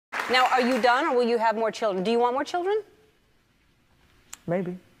Now, are you done, or will you have more children? Do you want more children?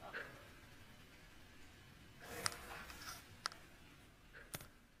 Maybe.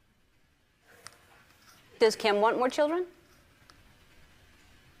 Does Kim want more children?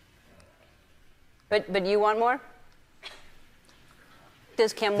 But you want more?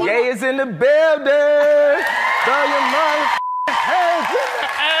 Does Kim want more? Ye is in the building. Throw your mother hands in the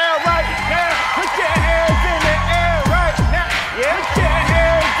air right now. Put your hands in the air right now. Yeah. Put your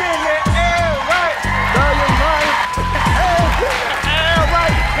hands in the air right. Throw your mother hands in the air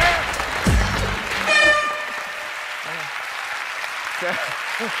right now.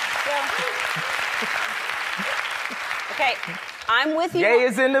 Okay, I'm with you. Ye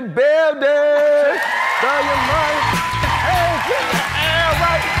is in the building. Throw your mother hands in the air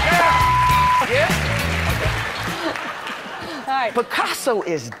right now. Yeah. All right. Picasso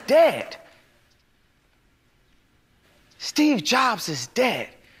is dead. Steve Jobs is dead.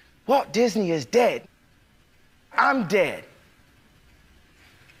 Walt Disney is dead. I'm dead.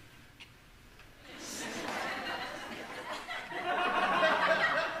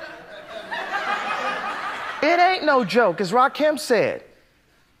 It ain't no joke, as Rakim said.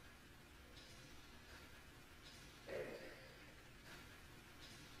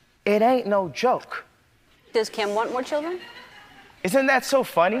 It ain't no joke. Does Kim want more children? Isn't that so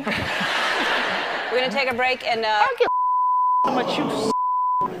funny? We're gonna take a break and I don't give how much you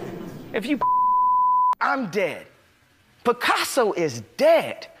if you I'm dead. Picasso is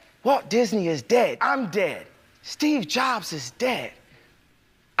dead. Walt Disney is dead. I'm dead. Steve Jobs is dead.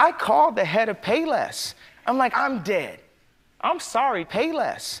 I called the head of Payless. I'm like, I'm dead. I'm sorry,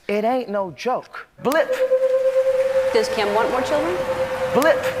 Payless. It ain't no joke. Blip. does Kim want more children?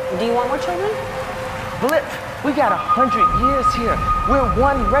 Blip. Do you want more children? Blip. We got 100 years here. We're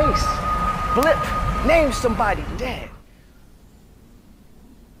one race. Blip. Name somebody dead.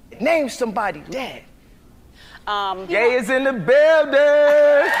 Name somebody dead. Ye is in the building.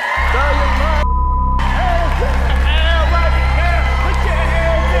 Throw your hands in the air right now. Put your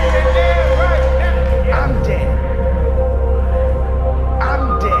hands in the air right now. I'm dead. I'm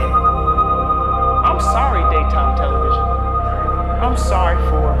dead. I'm sorry, daytime television. I'm sorry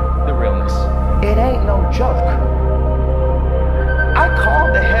for the realness. It ain't no joke. I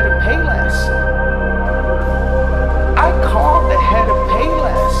called the head of Payless. I called the head of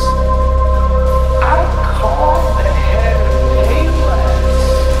Payless. I called the head of Payless.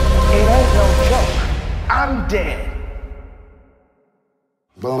 It ain't no joke. I'm dead.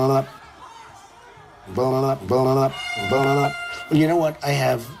 Blowing up. Blowing up, blowing up, blowing up. You know what? I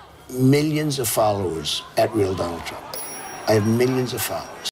have millions of followers at Real Donald Trump. I have millions of followers.